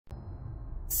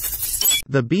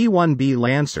The B-1B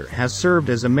Lancer has served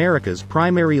as America's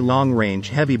primary long-range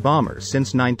heavy bomber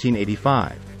since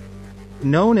 1985.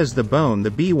 Known as the Bone,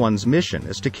 the B-1's mission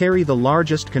is to carry the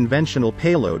largest conventional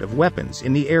payload of weapons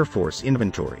in the Air Force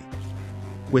inventory.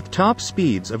 With top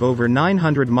speeds of over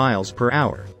 900 miles per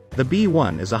hour, the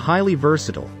B-1 is a highly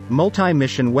versatile,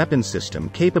 multi-mission weapon system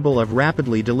capable of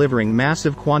rapidly delivering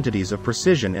massive quantities of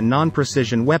precision and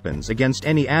non-precision weapons against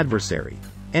any adversary,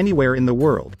 anywhere in the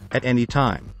world, at any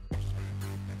time.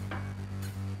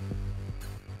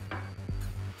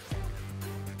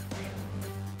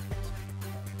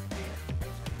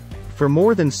 For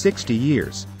more than 60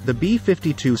 years, the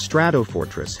B-52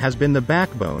 Stratofortress has been the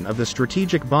backbone of the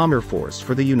strategic bomber force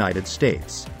for the United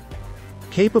States.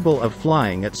 Capable of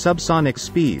flying at subsonic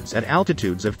speeds at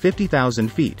altitudes of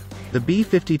 50,000 feet, the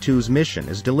B-52's mission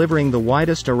is delivering the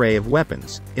widest array of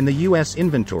weapons in the U.S.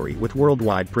 inventory with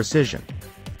worldwide precision.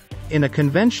 In a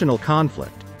conventional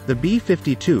conflict, the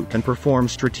B-52 can perform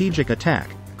strategic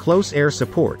attack, close air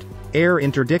support, air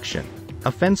interdiction,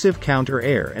 offensive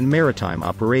counter-air and maritime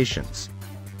operations.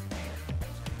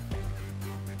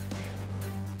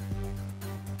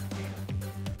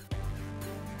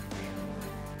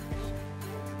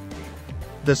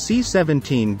 The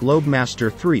C-17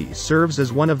 Globemaster III serves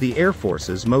as one of the Air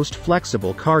Force's most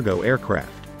flexible cargo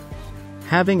aircraft.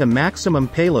 Having a maximum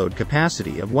payload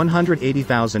capacity of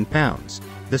 180,000 pounds,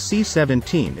 the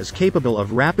C-17 is capable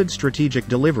of rapid strategic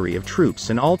delivery of troops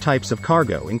and all types of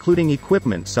cargo, including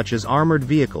equipment such as armored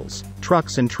vehicles,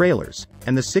 trucks and trailers,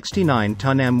 and the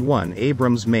 69-ton M1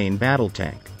 Abrams main battle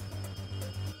tank.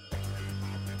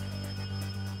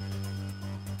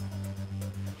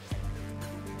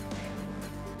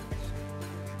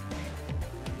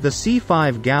 The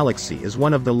C-5 Galaxy is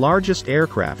one of the largest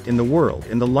aircraft in the world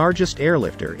and the largest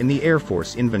airlifter in the Air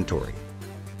Force inventory.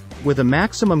 With a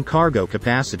maximum cargo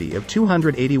capacity of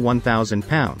 281,000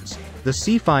 pounds, the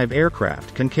C-5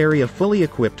 aircraft can carry a fully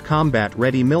equipped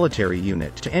combat-ready military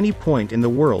unit to any point in the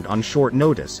world on short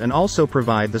notice and also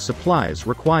provide the supplies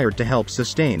required to help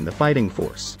sustain the fighting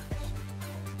force.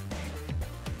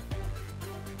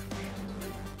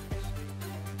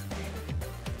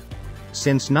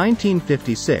 Since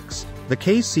 1956, the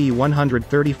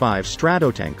KC-135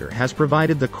 Stratotanker has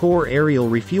provided the core aerial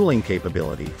refueling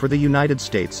capability for the United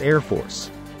States Air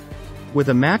Force. With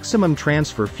a maximum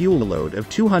transfer fuel load of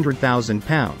 200,000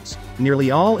 pounds, nearly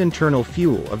all internal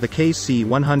fuel of the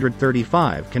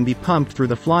KC-135 can be pumped through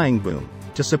the flying boom,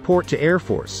 to support to Air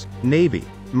Force, Navy,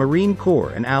 Marine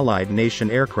Corps and Allied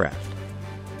nation aircraft.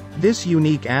 This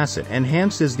unique asset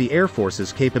enhances the Air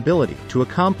Force's capability to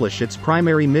accomplish its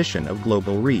primary mission of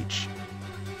global reach.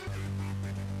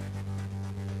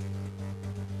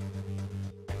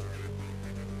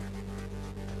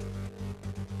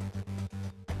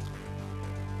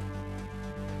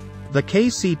 The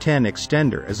KC-10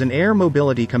 Extender is an Air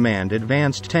Mobility Command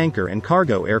advanced tanker and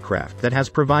cargo aircraft that has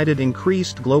provided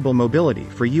increased global mobility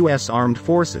for U.S. Armed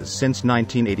Forces since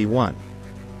 1981.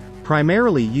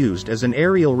 Primarily used as an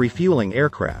aerial refueling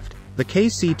aircraft, the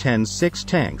KC-10's 6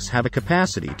 tanks have a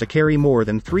capacity to carry more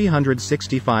than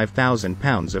 365,000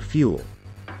 pounds of fuel.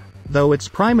 Though its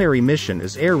primary mission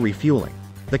is air refueling,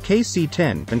 the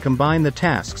KC-10 can combine the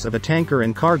tasks of a tanker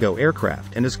and cargo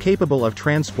aircraft and is capable of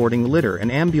transporting litter and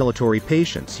ambulatory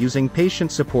patients using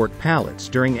patient support pallets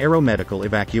during aeromedical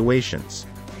evacuations.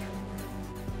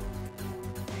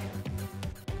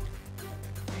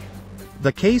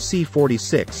 The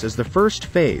KC-46 is the first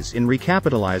phase in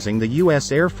recapitalizing the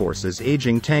U.S. Air Force's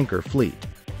aging tanker fleet.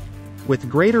 With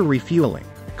greater refueling,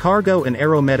 cargo and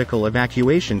aeromedical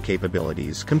evacuation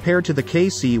capabilities compared to the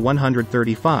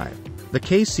KC-135, the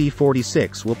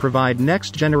KC-46 will provide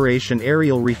next-generation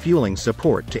aerial refueling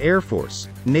support to Air Force,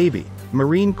 Navy,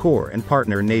 Marine Corps and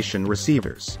partner nation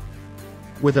receivers.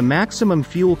 With a maximum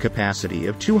fuel capacity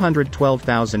of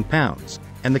 212,000 pounds,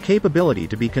 and the capability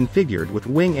to be configured with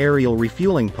wing aerial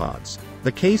refueling pods,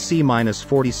 the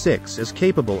KC-46 is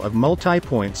capable of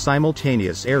multi-point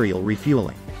simultaneous aerial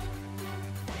refueling.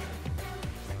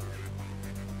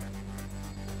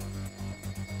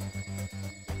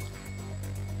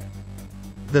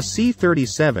 The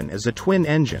C-37 is a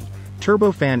twin-engine,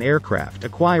 turbofan aircraft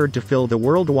acquired to fill the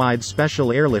worldwide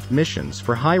special airlift missions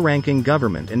for high-ranking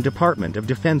government and Department of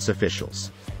Defense officials.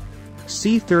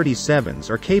 C-37s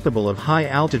are capable of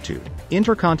high-altitude,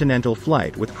 intercontinental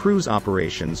flight with cruise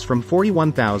operations from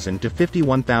 41,000 to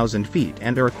 51,000 feet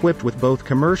and are equipped with both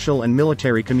commercial and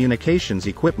military communications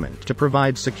equipment to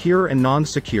provide secure and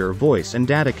non-secure voice and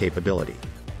data capability.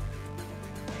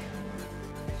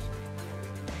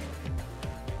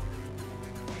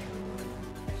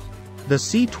 The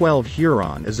C-12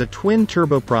 Huron is a twin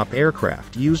turboprop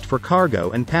aircraft used for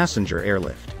cargo and passenger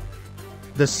airlift.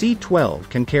 The C-12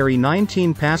 can carry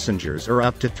 19 passengers or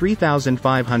up to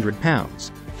 3,500 pounds,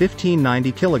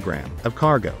 1,590 kg, of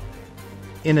cargo.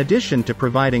 In addition to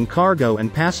providing cargo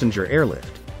and passenger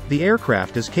airlift, the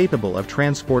aircraft is capable of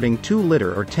transporting 2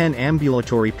 litter or 10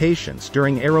 ambulatory patients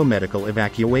during aeromedical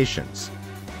evacuations.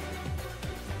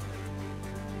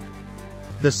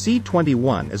 The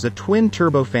C-21 is a twin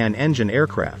turbofan engine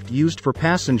aircraft used for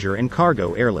passenger and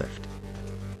cargo airlift.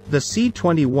 The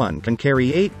C-21 can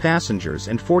carry 8 passengers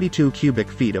and 42 cubic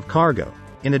feet of cargo.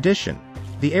 In addition,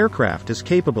 the aircraft is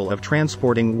capable of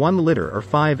transporting 1 litter or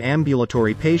 5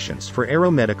 ambulatory patients for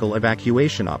aeromedical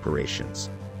evacuation operations.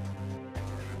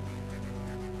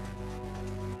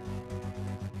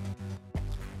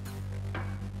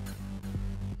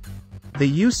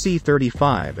 The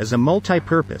UC-35 is a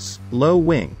multi-purpose,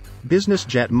 low-wing, business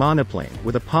jet monoplane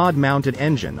with a pod-mounted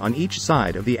engine on each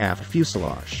side of the aft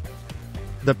fuselage.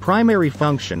 The primary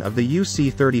function of the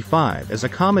UC-35 is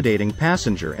accommodating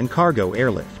passenger and cargo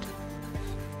airlift.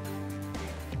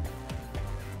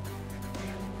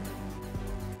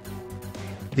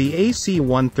 The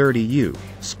AC-130U,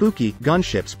 Spooky,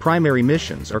 gunship's primary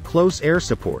missions are close air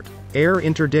support, air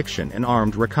interdiction and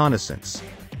armed reconnaissance.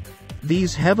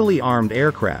 These heavily armed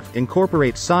aircraft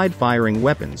incorporate side-firing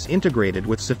weapons integrated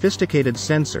with sophisticated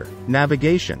sensor,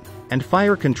 navigation, and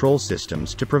fire control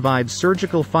systems to provide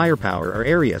surgical firepower or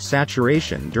area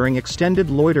saturation during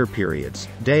extended loiter periods,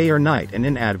 day or night and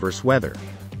in adverse weather.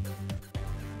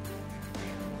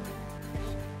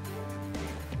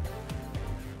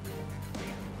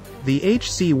 The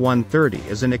HC-130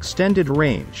 is an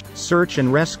extended-range, search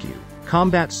and rescue,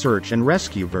 combat search and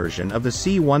rescue version of the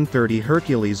C-130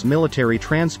 Hercules military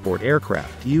transport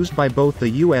aircraft used by both the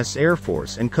U.S. Air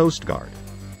Force and Coast Guard.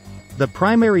 The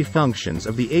primary functions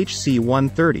of the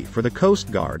HC-130 for the Coast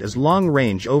Guard is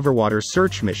long-range overwater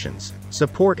search missions,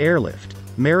 support airlift,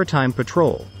 maritime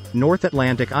patrol, North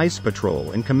Atlantic ice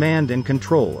patrol and command and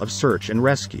control of search and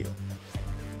rescue.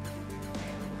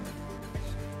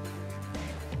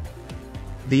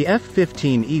 The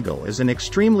F-15 Eagle is an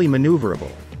extremely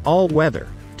maneuverable, all-weather,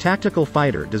 tactical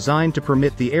fighter designed to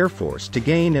permit the Air Force to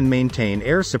gain and maintain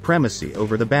air supremacy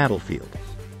over the battlefield.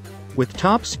 With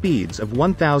top speeds of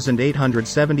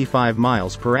 1,875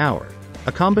 miles per hour,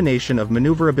 a combination of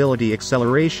maneuverability,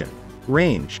 acceleration,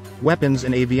 range, weapons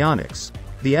and avionics,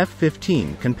 the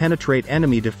F-15 can penetrate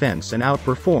enemy defense and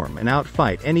outperform and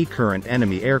outfight any current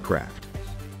enemy aircraft.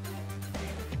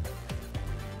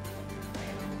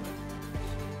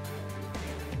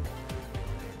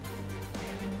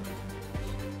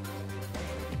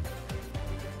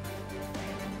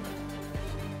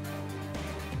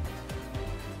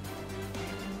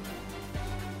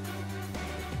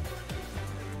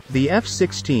 The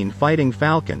F-16 Fighting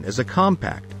Falcon is a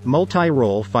compact,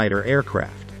 multi-role fighter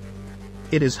aircraft.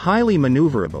 It is highly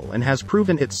maneuverable and has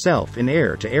proven itself in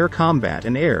air-to-air combat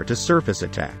and air-to-surface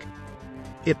attack.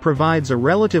 It provides a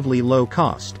relatively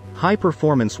low-cost,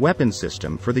 high-performance weapon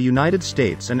system for the United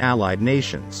States and allied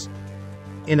nations.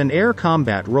 In an air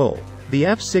combat role, the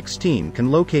F-16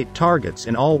 can locate targets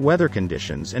in all weather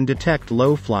conditions and detect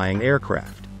low-flying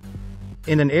aircraft.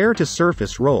 In an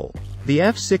air-to-surface role, the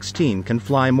F-16 can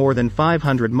fly more than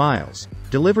 500 miles,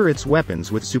 deliver its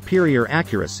weapons with superior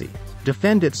accuracy,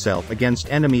 defend itself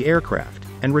against enemy aircraft,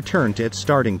 and return to its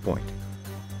starting point.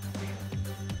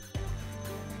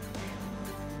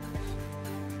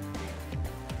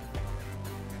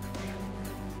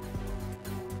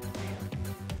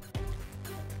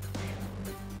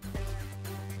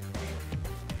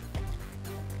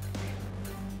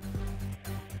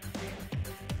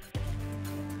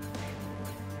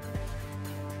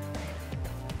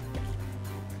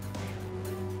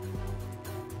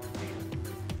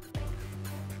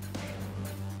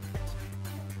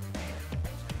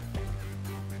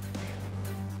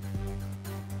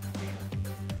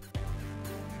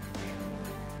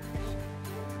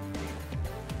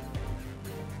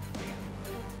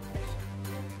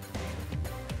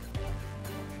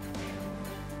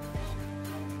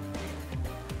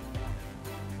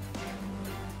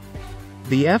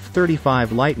 The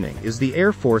F-35 Lightning is the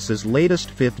Air Force's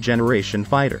latest fifth-generation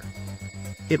fighter.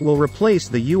 It will replace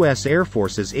the U.S. Air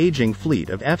Force's aging fleet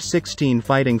of F-16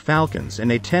 Fighting Falcons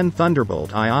and A-10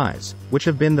 Thunderbolt IIs, which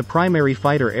have been the primary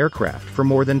fighter aircraft for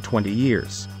more than 20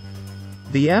 years.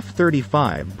 The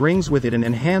F-35 brings with it an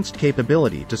enhanced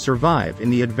capability to survive in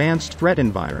the advanced threat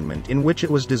environment in which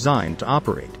it was designed to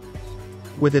operate.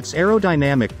 With its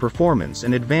aerodynamic performance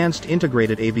and advanced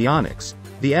integrated avionics,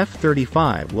 the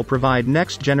F-35 will provide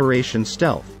next-generation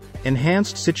stealth,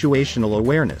 enhanced situational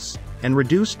awareness, and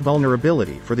reduced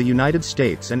vulnerability for the United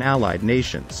States and allied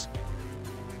nations.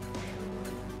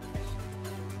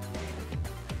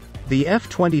 The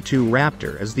F-22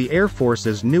 Raptor is the Air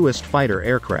Force's newest fighter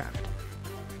aircraft.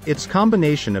 Its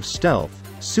combination of stealth,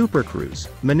 supercruise,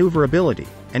 maneuverability,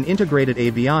 and integrated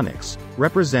avionics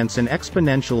represents an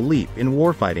exponential leap in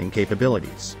warfighting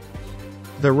capabilities.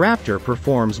 The Raptor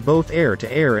performs both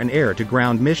air-to-air and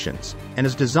air-to-ground missions, and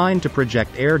is designed to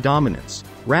project air dominance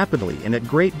rapidly and at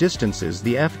great distances.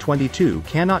 The F-22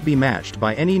 cannot be matched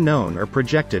by any known or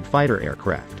projected fighter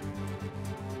aircraft.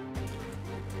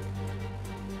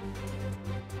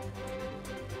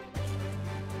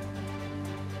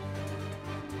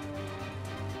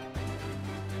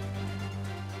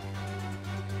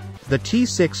 The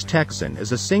T-6 Texan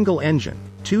is a single-engine,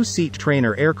 two-seat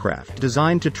trainer aircraft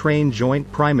designed to train Joint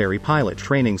Primary Pilot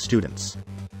Training students.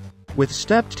 With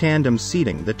stepped tandem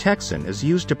seating, the Texan is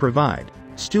used to provide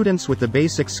students with the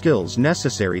basic skills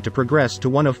necessary to progress to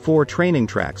one of 4 training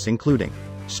tracks, including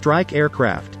strike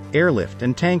aircraft, airlift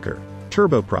and tanker,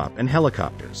 turboprop and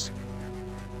helicopters.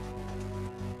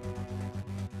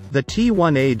 The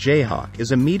T-1A Jayhawk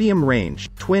is a medium-range,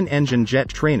 twin-engine jet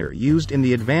trainer used in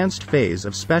the advanced phase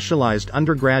of specialized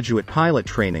undergraduate pilot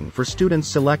training for students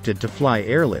selected to fly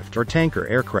airlift or tanker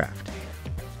aircraft.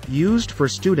 Used for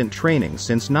student training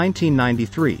since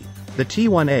 1993, the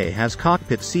T-1A has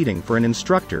cockpit seating for an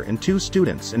instructor and 2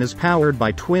 students and is powered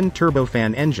by twin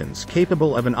turbofan engines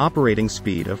capable of an operating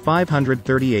speed of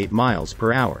 538 miles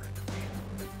per hour.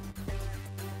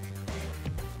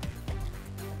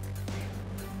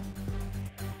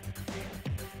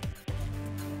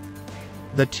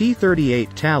 The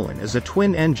T-38 Talon is a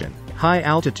twin-engine,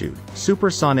 high-altitude,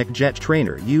 supersonic jet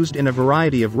trainer used in a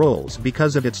variety of roles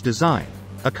because of its design,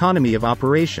 economy of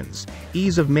operations,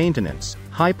 ease of maintenance,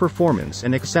 high performance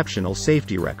and exceptional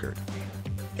safety record.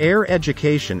 Air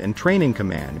Education and Training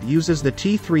Command uses the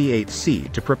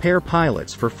T-38C to prepare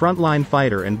pilots for frontline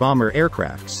fighter and bomber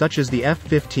aircraft such as the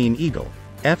F-15 Eagle,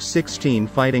 F-16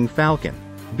 Fighting Falcon,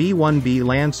 B-1B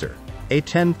Lancer,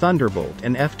 A-10 Thunderbolt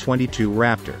and F-22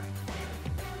 Raptor.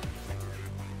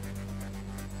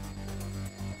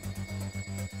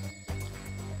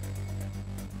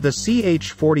 The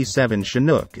CH-47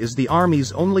 Chinook is the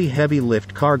Army's only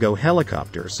heavy-lift cargo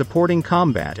helicopter supporting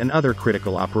combat and other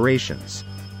critical operations.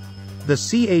 The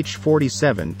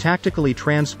CH-47 tactically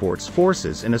transports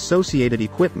forces and associated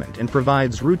equipment and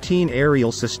provides routine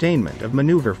aerial sustainment of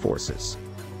maneuver forces.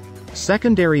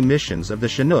 Secondary missions of the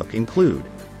Chinook include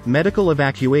medical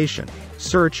evacuation,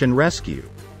 search and rescue,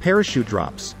 parachute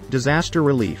drops, disaster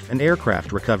relief and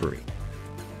aircraft recovery.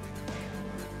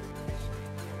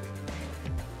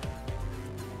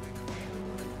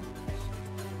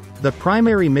 The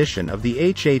primary mission of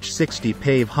the HH-60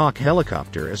 Pave Hawk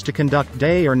helicopter is to conduct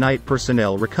day or night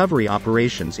personnel recovery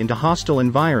operations into hostile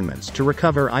environments to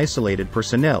recover isolated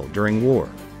personnel during war.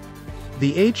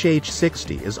 The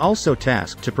HH-60 is also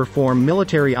tasked to perform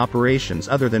military operations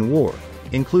other than war,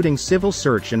 including civil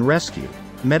search and rescue,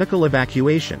 medical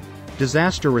evacuation,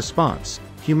 disaster response,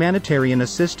 humanitarian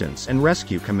assistance and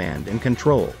rescue command and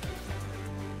control.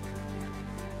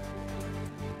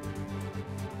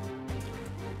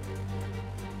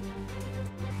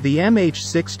 The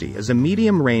MH-60 is a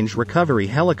medium-range recovery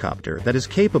helicopter that is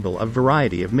capable of a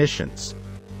variety of missions.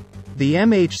 The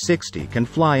MH-60 can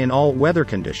fly in all weather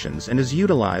conditions and is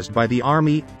utilized by the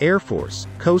Army, Air Force,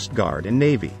 Coast Guard and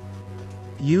Navy.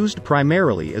 Used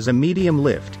primarily as a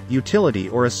medium-lift, utility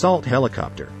or assault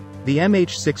helicopter, the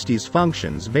MH-60's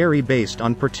functions vary based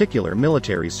on particular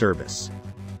military service.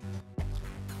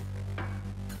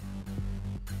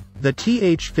 The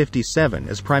TH-57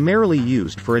 is primarily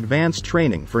used for advanced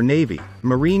training for Navy,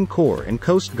 Marine Corps and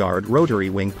Coast Guard rotary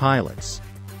wing pilots.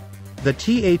 The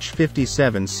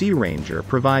TH-57 Sea Ranger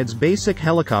provides basic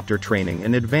helicopter training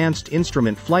and advanced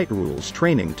instrument flight rules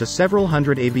training to several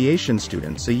hundred aviation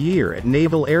students a year at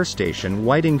Naval Air Station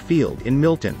Whiting Field in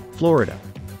Milton, Florida.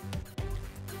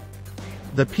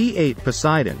 The P-8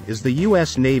 Poseidon is the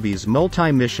U.S. Navy's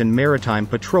multi-mission maritime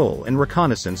patrol and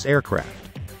reconnaissance aircraft.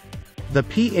 The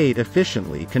P-8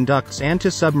 efficiently conducts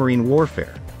anti-submarine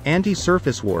warfare,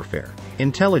 anti-surface warfare,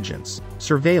 intelligence,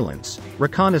 surveillance,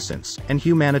 reconnaissance, and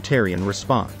humanitarian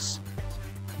response.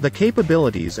 The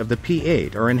capabilities of the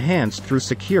P-8 are enhanced through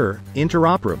secure,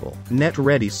 interoperable,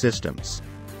 net-ready systems.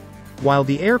 While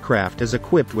the aircraft is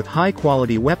equipped with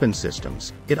high-quality weapon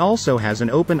systems, it also has an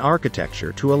open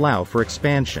architecture to allow for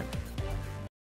expansion.